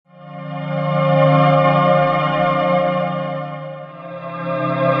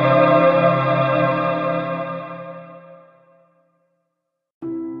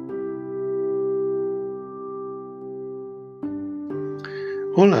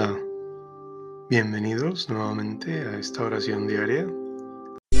Bienvenidos nuevamente a esta oración diaria.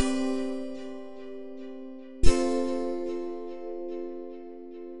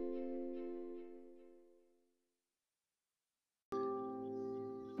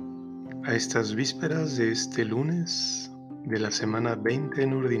 A estas vísperas de este lunes de la semana 20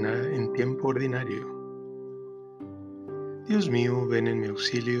 en tiempo ordinario. Dios mío, ven en mi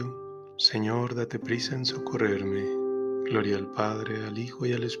auxilio. Señor, date prisa en socorrerme. Gloria al Padre, al Hijo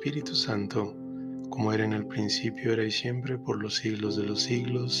y al Espíritu Santo, como era en el principio, ahora y siempre, por los siglos de los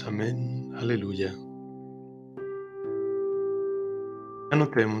siglos. Amén. Aleluya. Ya no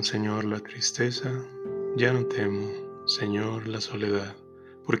temo, Señor, la tristeza, ya no temo, Señor, la soledad,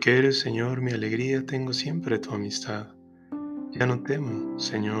 porque eres, Señor, mi alegría, tengo siempre tu amistad. Ya no temo,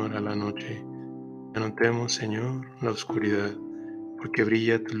 Señor, a la noche, ya no temo, Señor, la oscuridad, porque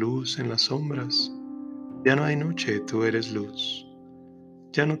brilla tu luz en las sombras. Ya no hay noche, tú eres luz.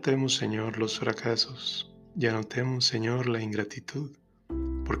 Ya no temo, Señor, los fracasos, ya no temo, Señor, la ingratitud,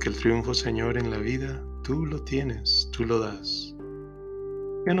 porque el triunfo, Señor, en la vida, tú lo tienes, tú lo das.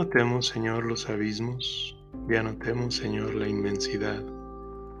 Ya no temo, Señor, los abismos, ya no temo, Señor, la inmensidad,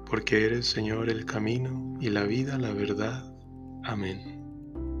 porque eres, Señor, el camino y la vida, la verdad. Amén.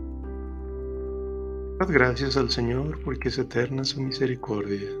 Dad gracias al Señor, porque es eterna su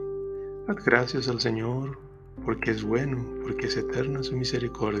misericordia. Dad gracias al Señor, porque es bueno, porque es eterna su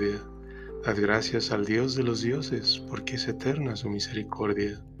misericordia. Dad gracias al Dios de los dioses, porque es eterna su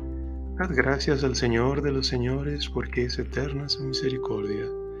misericordia. Dad gracias al Señor de los señores, porque es eterna su misericordia.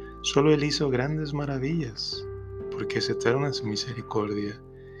 Solo Él hizo grandes maravillas, porque es eterna su misericordia.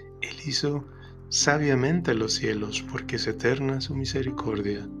 Él hizo sabiamente los cielos, porque es eterna su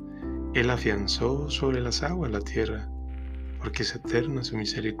misericordia. Él afianzó sobre las aguas la tierra, porque es eterna su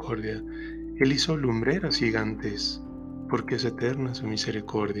misericordia. Él hizo lumbreras gigantes, porque es eterna su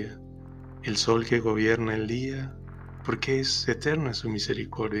misericordia. El sol que gobierna el día, porque es eterna su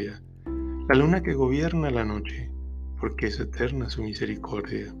misericordia. La luna que gobierna la noche, porque es eterna su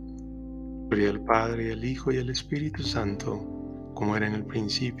misericordia. Gloria al Padre, al Hijo y al Espíritu Santo, como era en el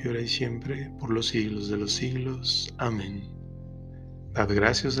principio, ahora y siempre, por los siglos de los siglos. Amén. Dad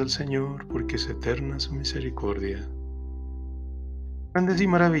gracias al Señor, porque es eterna su misericordia. Grandes y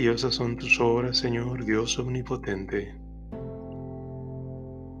maravillosas son tus obras, Señor, Dios omnipotente.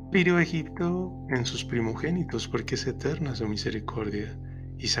 Hirió a Egipto en sus primogénitos, porque es eterna su misericordia,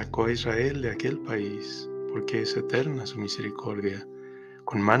 y sacó a Israel de aquel país, porque es eterna su misericordia,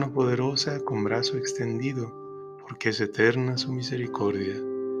 con mano poderosa, con brazo extendido, porque es eterna su misericordia.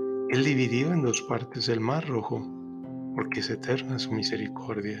 Él dividió en dos partes el mar rojo, porque es eterna su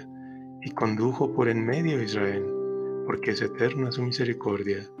misericordia, y condujo por en medio a Israel, porque es eterna su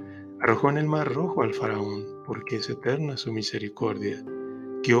misericordia. Arrojó en el mar rojo al faraón, porque es eterna su misericordia.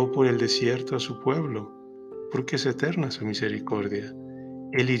 Guió por el desierto a su pueblo, porque es eterna su misericordia.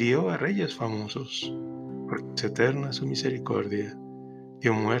 Él hirió a reyes famosos, porque es eterna su misericordia.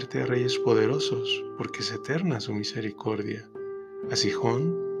 Dio muerte a reyes poderosos, porque es eterna su misericordia. A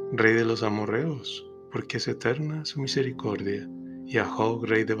Sihón, rey de los amorreos, porque es eterna su misericordia. Y a Og,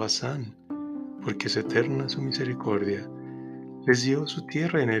 rey de Basán, porque es eterna su misericordia. Les dio su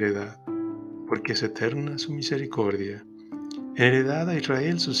tierra en heredad, porque es eterna su misericordia. En heredad a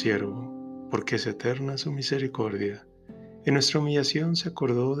Israel su siervo, porque es eterna su misericordia. En nuestra humillación se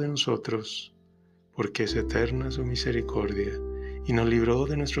acordó de nosotros, porque es eterna su misericordia. Y nos libró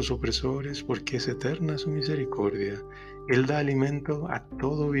de nuestros opresores, porque es eterna su misericordia. Él da alimento a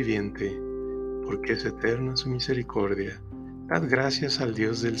todo viviente, porque es eterna su misericordia. Dad gracias al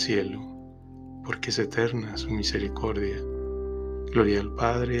Dios del cielo, porque es eterna su misericordia. Gloria al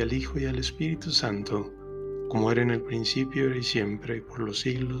Padre, al Hijo y al Espíritu Santo, como era en el principio, ahora y siempre, y por los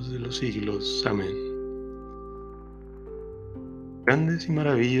siglos de los siglos. Amén. Grandes y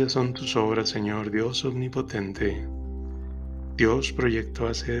maravillosas son tus obras, Señor Dios omnipotente. Dios proyectó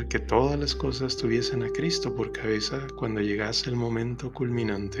hacer que todas las cosas tuviesen a Cristo por cabeza cuando llegase el momento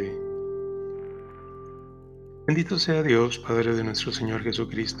culminante. Bendito sea Dios, Padre de nuestro Señor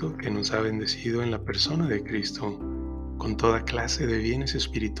Jesucristo, que nos ha bendecido en la persona de Cristo, con toda clase de bienes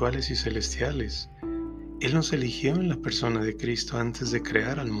espirituales y celestiales. Él nos eligió en la persona de Cristo antes de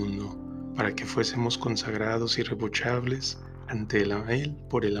crear al mundo, para que fuésemos consagrados irreprochables ante Él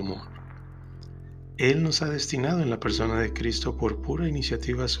por el amor. Él nos ha destinado en la persona de Cristo por pura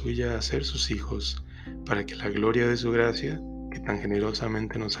iniciativa suya a ser sus hijos, para que la gloria de su gracia, que tan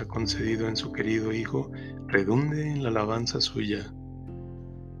generosamente nos ha concedido en su querido Hijo, redunde en la alabanza suya.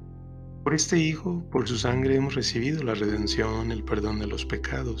 Por este Hijo, por su sangre hemos recibido la redención, el perdón de los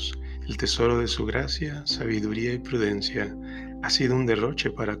pecados, el tesoro de su gracia, sabiduría y prudencia. Ha sido un derroche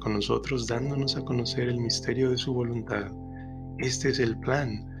para con nosotros, dándonos a conocer el misterio de su voluntad. Este es el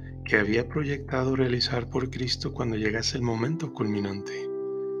plan que había proyectado realizar por Cristo cuando llegase el momento culminante.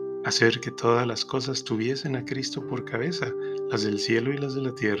 Hacer que todas las cosas tuviesen a Cristo por cabeza, las del cielo y las de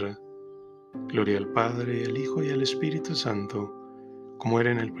la tierra. Gloria al Padre, al Hijo y al Espíritu Santo, como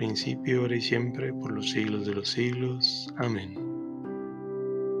era en el principio, ahora y siempre, por los siglos de los siglos. Amén.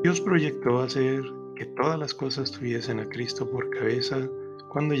 Dios proyectó hacer que todas las cosas tuviesen a Cristo por cabeza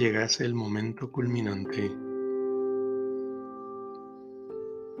cuando llegase el momento culminante.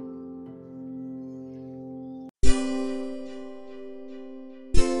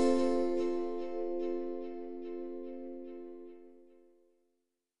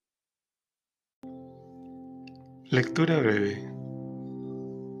 Lectura breve.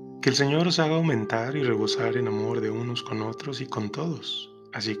 Que el Señor os haga aumentar y rebosar en amor de unos con otros y con todos,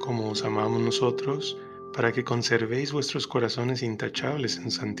 así como os amamos nosotros, para que conservéis vuestros corazones intachables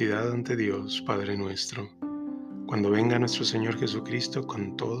en santidad ante Dios, Padre nuestro, cuando venga nuestro Señor Jesucristo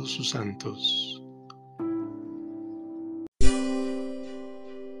con todos sus santos.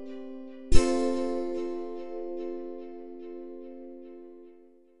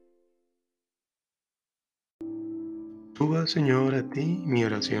 Suba, Señor, a ti mi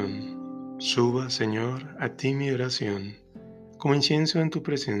oración. Suba, Señor, a ti mi oración. Como incienso en tu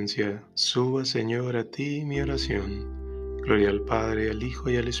presencia, suba, Señor, a ti mi oración. Gloria al Padre, al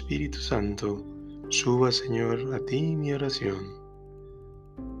Hijo y al Espíritu Santo. Suba, Señor, a ti mi oración.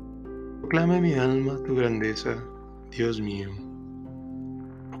 Proclame mi alma tu grandeza, Dios mío.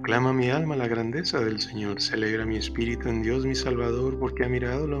 Proclama mi alma la grandeza del Señor. Se alegra mi espíritu en Dios mi Salvador, porque ha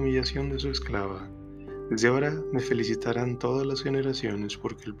mirado la humillación de su esclava. Desde ahora me felicitarán todas las generaciones,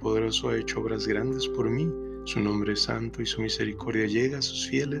 porque el Poderoso ha hecho obras grandes por mí. Su nombre es santo y su misericordia llega a sus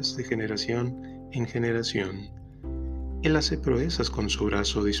fieles de generación en generación. Él hace proezas con su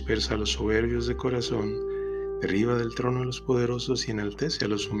brazo, dispersa a los soberbios de corazón, derriba del trono a los poderosos y enaltece a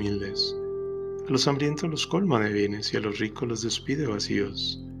los humildes. A los hambrientos los colma de bienes y a los ricos los despide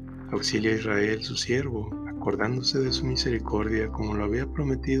vacíos. Auxilia a Israel su siervo, acordándose de su misericordia como lo había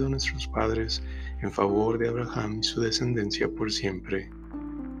prometido a nuestros padres, en favor de Abraham y su descendencia por siempre.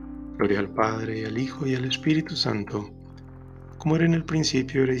 Gloria al Padre, al Hijo y al Espíritu Santo, como era en el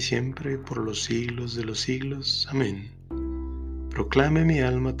principio, ahora y siempre, por los siglos de los siglos. Amén. Proclame mi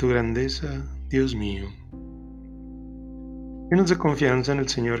alma tu grandeza, Dios mío. Llenos de confianza en el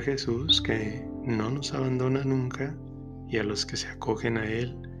Señor Jesús, que no nos abandona nunca, y a los que se acogen a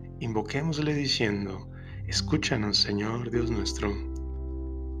Él, invoquémosle diciendo: escúchanos, Señor Dios nuestro.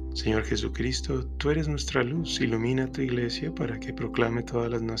 Señor Jesucristo, tú eres nuestra luz, ilumina tu iglesia para que proclame todas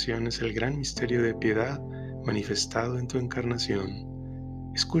las naciones el gran misterio de piedad manifestado en tu encarnación.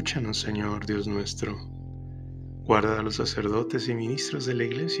 Escúchanos, Señor Dios nuestro. Guarda a los sacerdotes y ministros de la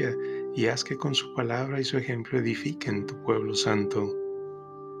iglesia y haz que con su palabra y su ejemplo edifiquen tu pueblo santo.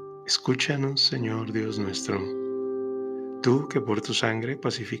 Escúchanos, Señor Dios nuestro. Tú que por tu sangre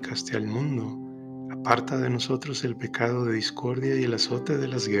pacificaste al mundo, aparta de nosotros el pecado de discordia y el azote de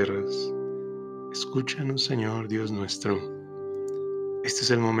las guerras. Escúchanos, Señor Dios nuestro. Este es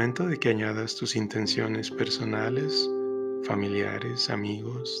el momento de que añadas tus intenciones personales, familiares,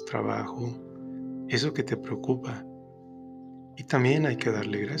 amigos, trabajo, eso que te preocupa. Y también hay que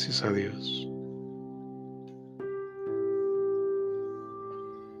darle gracias a Dios.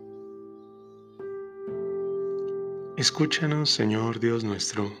 Escúchanos, Señor Dios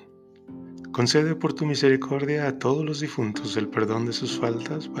nuestro. Concede por tu misericordia a todos los difuntos el perdón de sus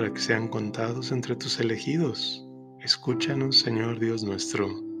faltas para que sean contados entre tus elegidos. Escúchanos, Señor Dios nuestro.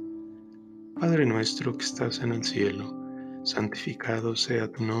 Padre nuestro que estás en el cielo, santificado sea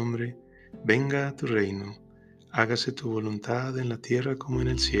tu nombre, venga a tu reino, hágase tu voluntad en la tierra como en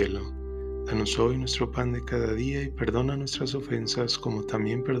el cielo. Danos hoy nuestro pan de cada día y perdona nuestras ofensas como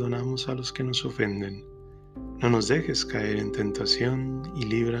también perdonamos a los que nos ofenden. No nos dejes caer en tentación y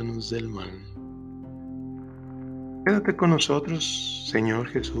líbranos del mal. Quédate con nosotros, Señor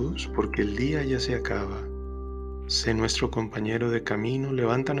Jesús, porque el día ya se acaba. Sé nuestro compañero de camino,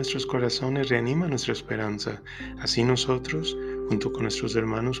 levanta nuestros corazones, reanima nuestra esperanza. Así nosotros, junto con nuestros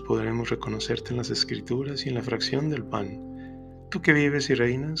hermanos, podremos reconocerte en las Escrituras y en la fracción del pan. Tú que vives y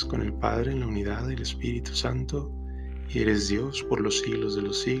reinas con el Padre en la unidad del Espíritu Santo, y eres Dios por los siglos de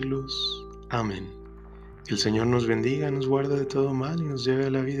los siglos. Amén. Que el Señor nos bendiga, nos guarde de todo mal y nos lleve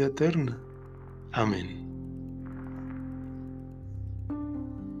a la vida eterna. Amén.